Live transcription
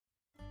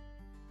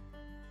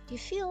Do you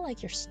feel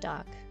like you're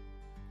stuck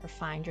or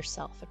find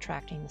yourself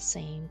attracting the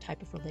same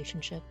type of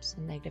relationships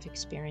and negative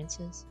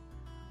experiences,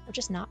 or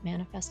just not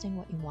manifesting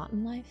what you want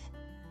in life?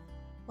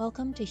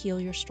 Welcome to Heal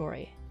Your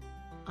Story.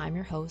 I'm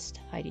your host,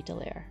 Heidi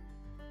Dallaire.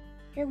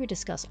 Here we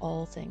discuss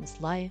all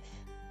things life,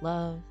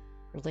 love,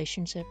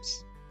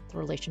 relationships, the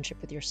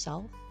relationship with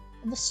yourself,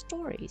 and the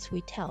stories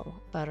we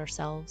tell about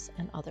ourselves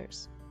and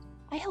others.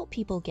 I help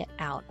people get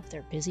out of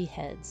their busy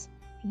heads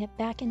and get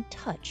back in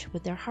touch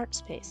with their heart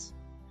space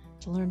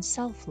to learn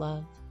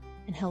self-love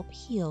and help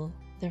heal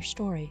their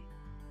story.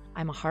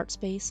 I'm a heart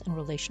space and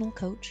relational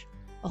coach,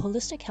 a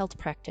holistic health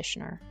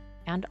practitioner,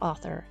 and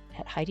author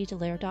at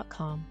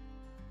HeidiDallaire.com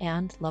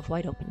and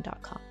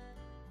LoveWideOpen.com.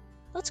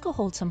 Let's go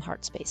hold some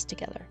heart space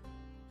together.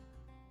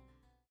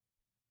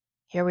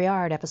 Here we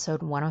are at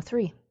episode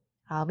 103.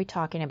 I'll be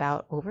talking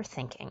about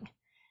overthinking,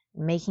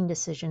 making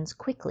decisions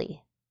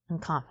quickly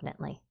and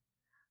confidently.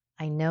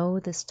 I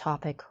know this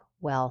topic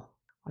well.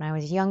 When I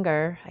was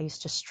younger, I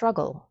used to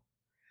struggle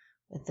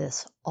with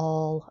this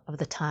all of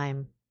the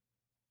time.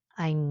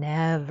 I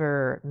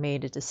never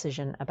made a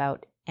decision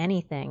about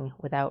anything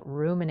without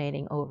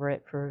ruminating over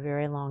it for a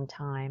very long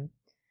time.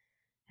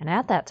 And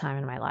at that time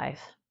in my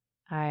life,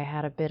 I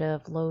had a bit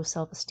of low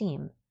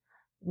self-esteem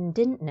and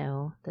didn't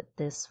know that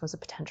this was a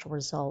potential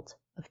result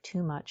of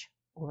too much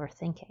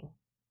overthinking.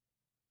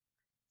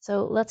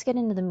 So let's get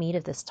into the meat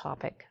of this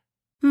topic.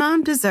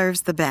 Mom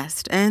deserves the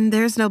best, and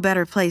there's no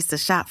better place to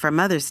shop for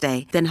Mother's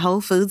Day than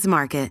Whole Foods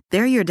Market.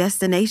 They're your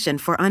destination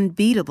for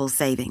unbeatable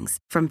savings,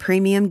 from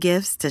premium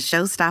gifts to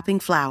show-stopping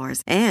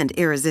flowers and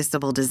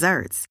irresistible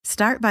desserts.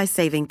 Start by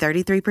saving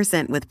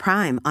 33% with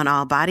Prime on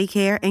all body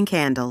care and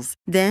candles.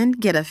 Then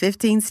get a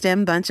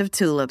 15-stem bunch of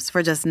tulips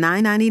for just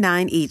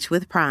 $9.99 each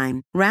with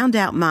Prime. Round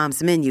out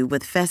Mom's menu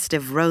with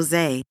festive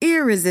rosé,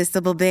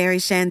 irresistible berry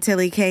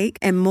chantilly cake,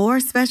 and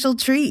more special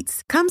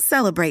treats. Come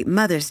celebrate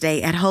Mother's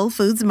Day at Whole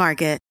Foods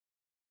Market.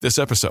 This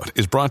episode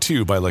is brought to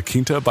you by La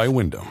Quinta by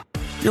Wyndham.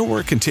 Your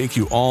work can take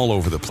you all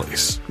over the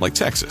place, like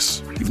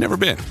Texas. You've never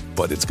been,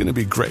 but it's going to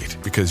be great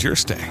because you're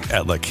staying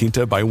at La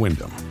Quinta by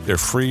Wyndham. Their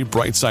free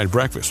Bright Side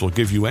breakfast will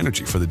give you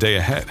energy for the day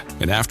ahead.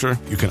 And after,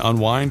 you can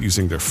unwind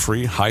using their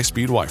free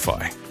high-speed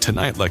Wi-Fi.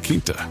 Tonight, La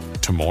Quinta.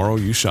 Tomorrow,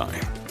 you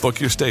shine. Book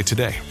your stay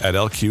today at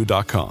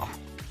lq.com.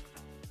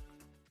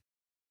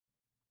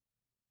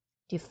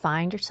 Do you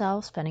find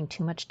yourself spending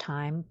too much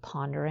time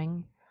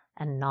pondering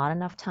and not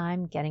enough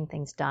time getting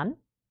things done?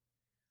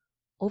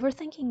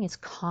 Overthinking is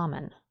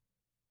common,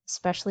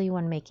 especially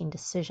when making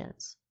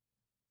decisions.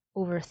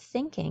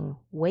 Overthinking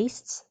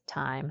wastes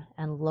time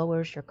and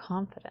lowers your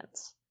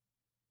confidence.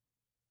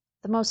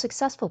 The most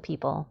successful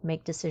people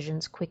make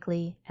decisions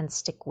quickly and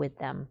stick with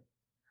them.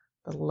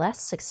 The less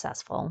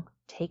successful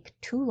take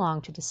too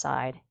long to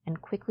decide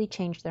and quickly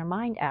change their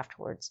mind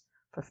afterwards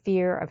for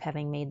fear of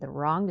having made the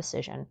wrong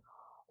decision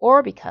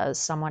or because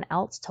someone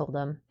else told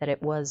them that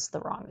it was the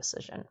wrong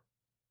decision.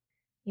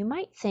 You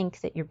might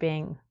think that you're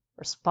being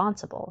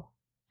responsible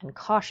and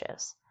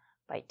cautious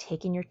by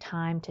taking your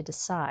time to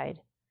decide,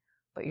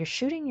 but you're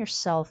shooting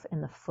yourself in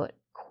the foot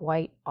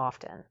quite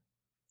often.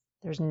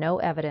 There's no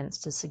evidence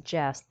to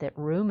suggest that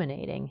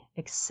ruminating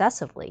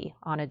excessively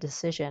on a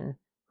decision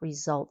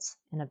results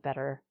in a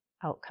better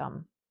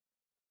outcome.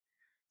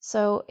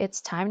 So it's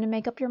time to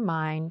make up your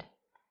mind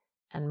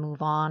and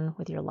move on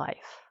with your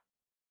life.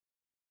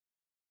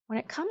 When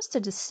it comes to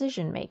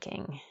decision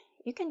making,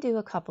 you can do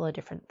a couple of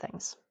different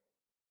things.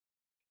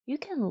 You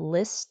can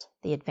list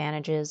the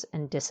advantages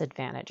and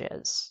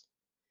disadvantages.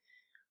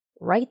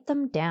 Write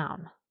them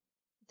down.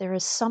 There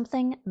is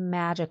something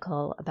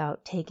magical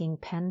about taking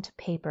pen to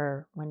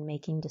paper when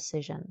making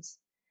decisions.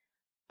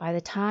 By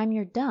the time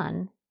you're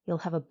done, you'll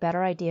have a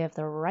better idea of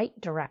the right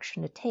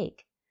direction to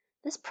take.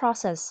 This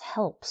process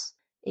helps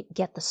it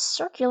get the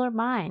circular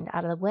mind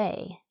out of the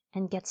way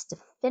and gets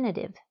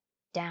definitive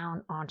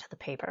down onto the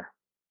paper.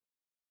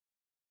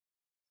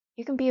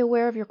 You can be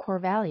aware of your core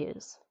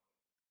values.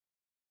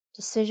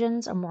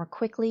 Decisions are more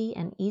quickly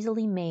and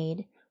easily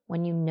made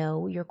when you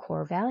know your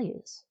core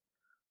values.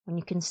 When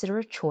you consider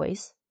a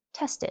choice,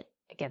 test it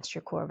against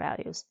your core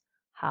values.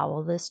 How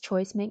will this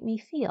choice make me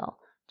feel?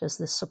 Does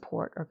this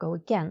support or go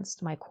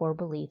against my core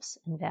beliefs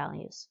and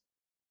values?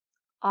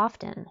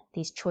 Often,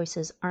 these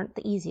choices aren't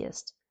the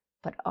easiest,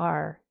 but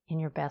are in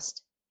your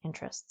best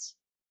interests.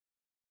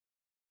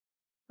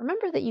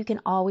 Remember that you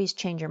can always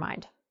change your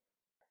mind.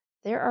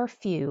 There are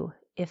few,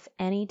 if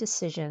any,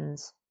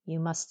 decisions you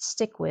must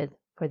stick with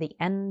for the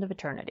end of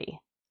eternity.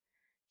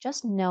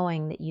 Just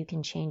knowing that you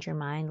can change your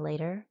mind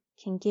later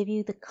can give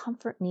you the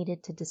comfort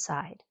needed to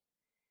decide.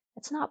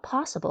 It's not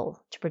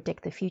possible to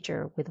predict the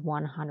future with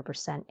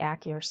 100%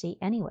 accuracy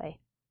anyway.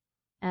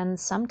 And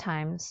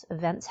sometimes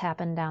events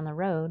happen down the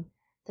road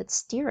that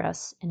steer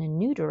us in a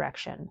new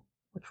direction,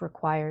 which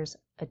requires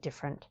a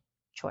different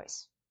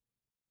choice.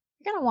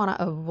 You're going to want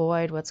to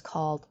avoid what's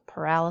called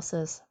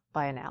paralysis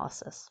by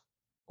analysis.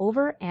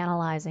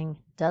 Overanalyzing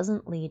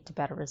doesn't lead to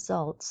better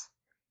results.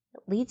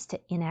 It leads to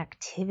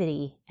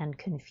inactivity and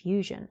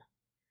confusion.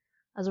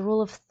 As a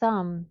rule of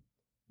thumb,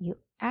 you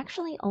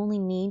actually only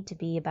need to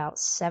be about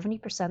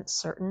 70%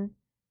 certain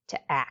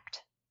to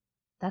act.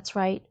 That's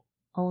right,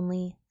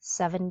 only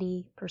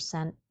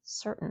 70%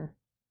 certain.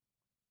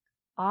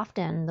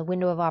 Often, the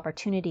window of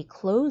opportunity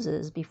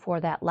closes before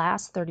that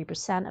last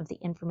 30% of the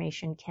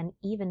information can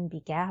even be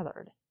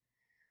gathered.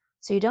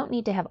 So you don't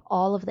need to have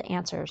all of the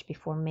answers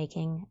before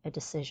making a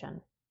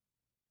decision.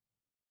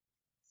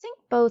 Think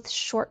both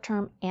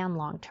short-term and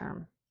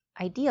long-term.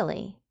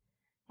 Ideally,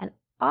 an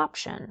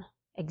option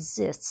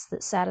exists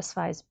that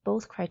satisfies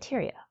both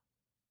criteria.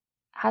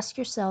 Ask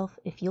yourself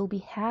if you'll be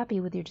happy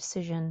with your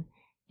decision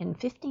in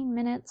 15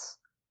 minutes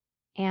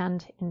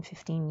and in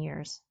 15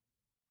 years.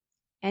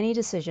 Any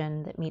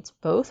decision that meets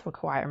both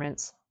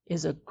requirements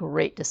is a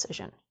great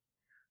decision.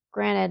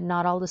 Granted,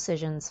 not all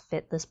decisions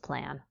fit this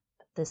plan,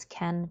 but this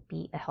can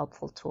be a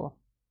helpful tool.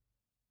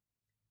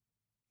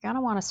 You're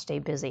going to want to stay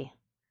busy.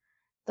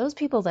 Those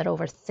people that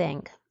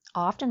overthink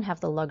often have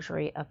the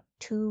luxury of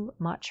too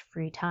much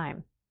free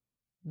time.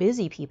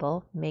 Busy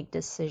people make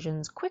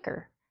decisions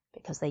quicker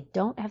because they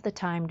don't have the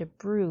time to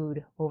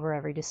brood over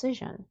every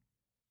decision.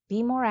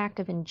 Be more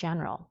active in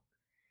general.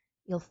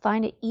 You'll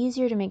find it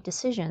easier to make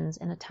decisions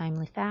in a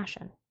timely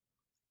fashion.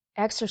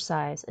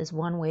 Exercise is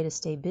one way to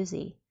stay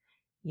busy.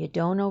 You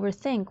don't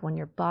overthink when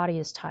your body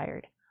is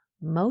tired.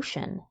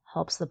 Motion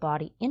helps the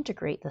body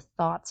integrate the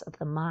thoughts of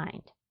the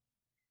mind.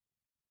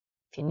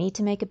 If you need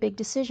to make a big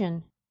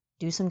decision,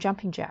 do some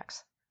jumping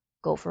jacks.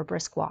 Go for a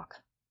brisk walk.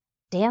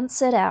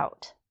 Dance it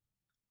out.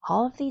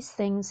 All of these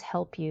things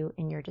help you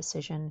in your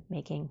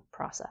decision-making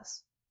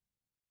process.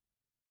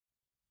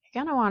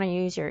 You're going to want to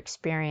use your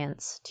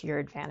experience to your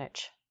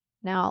advantage.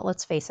 Now,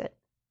 let's face it,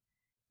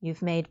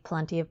 you've made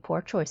plenty of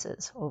poor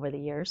choices over the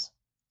years,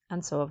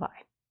 and so have I.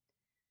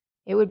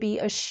 It would be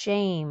a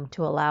shame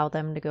to allow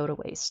them to go to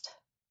waste.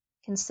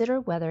 Consider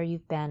whether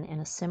you've been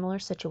in a similar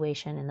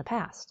situation in the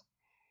past.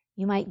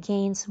 You might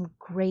gain some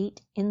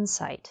great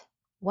insight.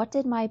 What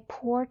did my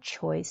poor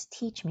choice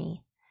teach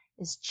me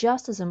is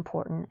just as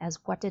important as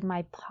what did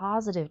my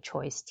positive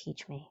choice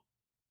teach me.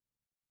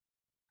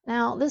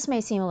 Now, this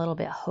may seem a little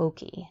bit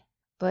hokey,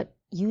 but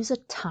use a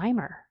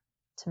timer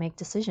to make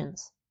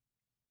decisions.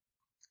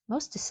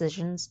 Most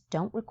decisions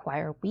don't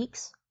require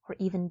weeks or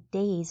even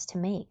days to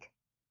make.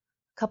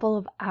 A couple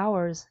of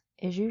hours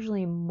is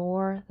usually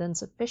more than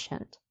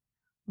sufficient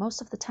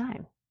most of the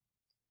time.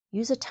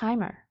 Use a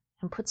timer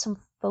and put some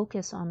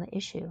focus on the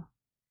issue.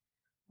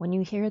 When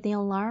you hear the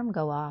alarm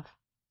go off,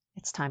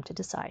 it's time to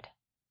decide.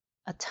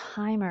 A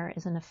timer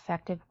is an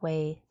effective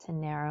way to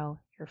narrow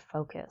your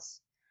focus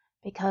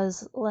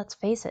because, let's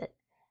face it,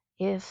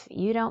 if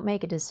you don't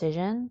make a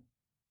decision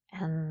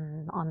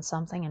on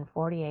something in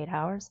 48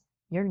 hours,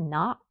 you're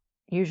not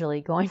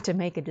usually going to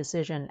make a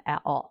decision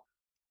at all.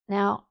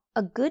 Now,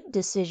 a good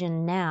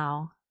decision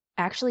now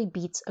actually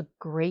beats a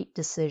great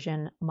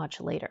decision much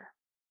later.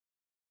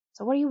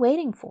 So what are you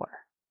waiting for?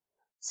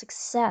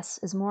 Success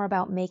is more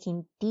about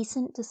making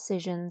decent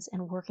decisions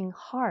and working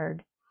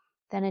hard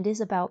than it is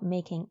about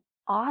making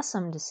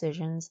awesome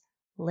decisions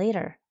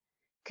later,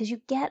 because you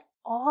get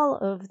all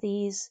of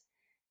this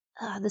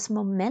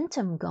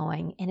momentum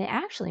going, and it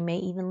actually may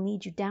even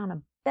lead you down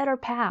a better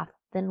path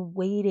than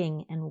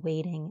waiting and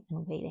waiting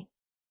and waiting.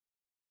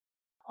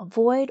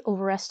 Avoid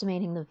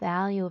overestimating the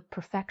value of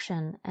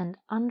perfection and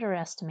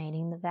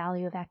underestimating the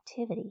value of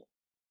activity.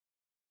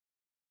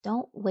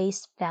 Don't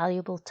waste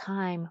valuable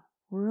time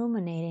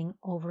ruminating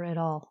over it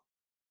all.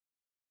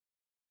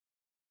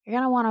 You're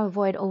going to want to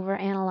avoid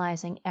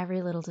overanalyzing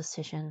every little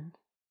decision.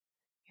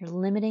 You're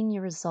limiting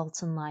your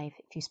results in life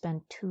if you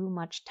spend too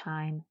much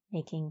time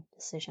making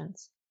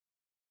decisions.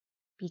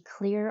 Be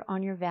clear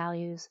on your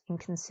values and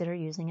consider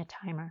using a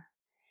timer.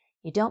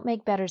 You don't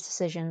make better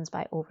decisions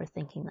by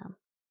overthinking them.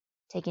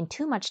 Taking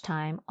too much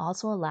time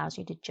also allows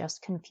you to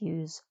just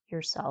confuse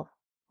yourself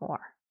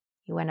more.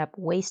 You end up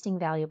wasting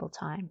valuable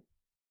time.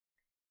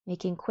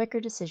 Making quicker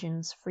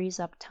decisions frees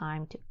up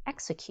time to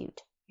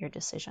execute your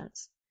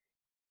decisions.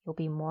 You'll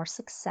be more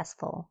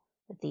successful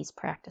with these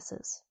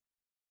practices.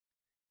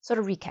 So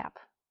to recap,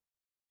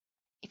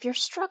 if you're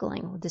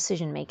struggling with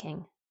decision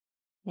making,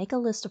 make a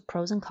list of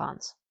pros and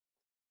cons.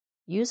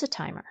 Use a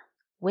timer.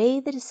 Weigh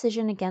the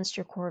decision against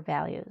your core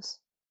values.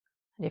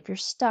 And if you're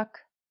stuck,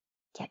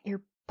 get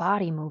your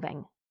body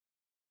moving.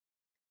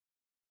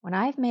 When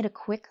I've made a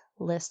quick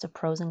list of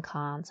pros and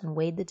cons and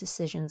weighed the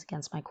decisions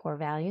against my core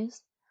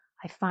values,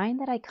 I find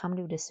that I come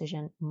to a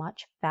decision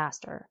much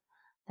faster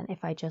than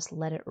if I just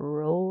let it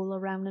roll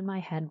around in my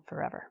head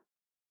forever.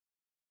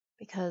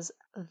 Because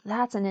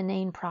that's an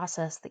inane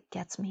process that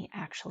gets me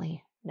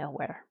actually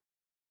nowhere.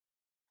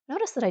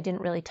 Notice that I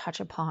didn't really touch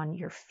upon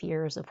your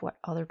fears of what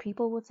other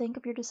people will think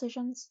of your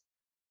decisions.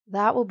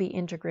 That will be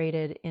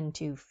integrated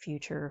into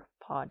future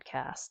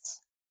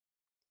podcasts.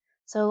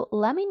 So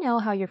let me know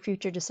how your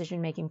future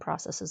decision-making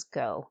processes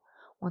go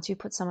once you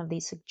put some of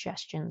these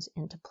suggestions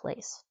into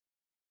place.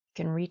 You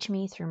can reach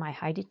me through my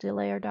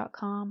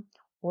HeidiDelaire.com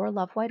or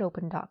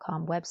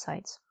LoveWideOpen.com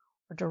websites,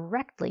 or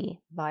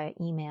directly via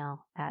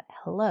email at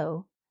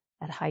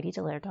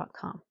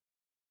hello@HeidiDelaire.com.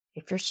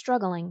 If you're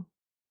struggling,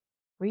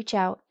 reach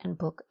out and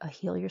book a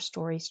Heal Your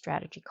Story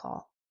strategy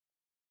call.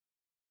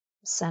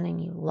 Sending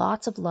you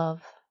lots of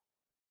love.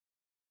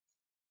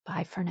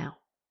 Bye for now.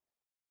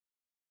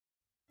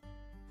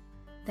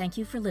 Thank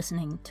you for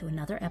listening to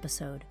another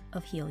episode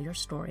of Heal Your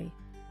Story.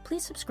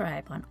 Please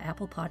subscribe on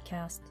Apple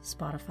Podcasts,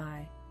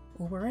 Spotify,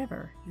 or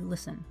wherever you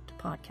listen to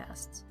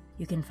podcasts.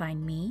 You can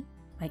find me,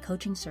 my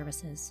coaching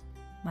services,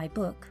 my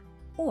book,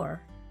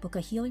 or book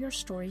a Heal Your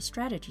Story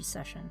strategy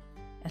session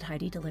at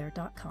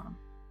HeidiDallaire.com.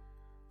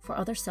 For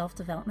other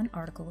self-development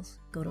articles,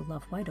 go to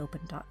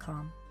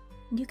LoveWideOpen.com.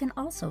 And you can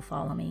also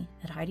follow me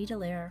at Heidi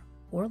Dallaire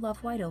or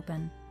Love Wide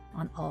Open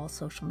on all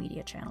social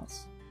media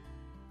channels.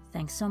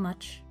 Thanks so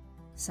much.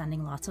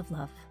 Sending lots of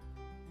love.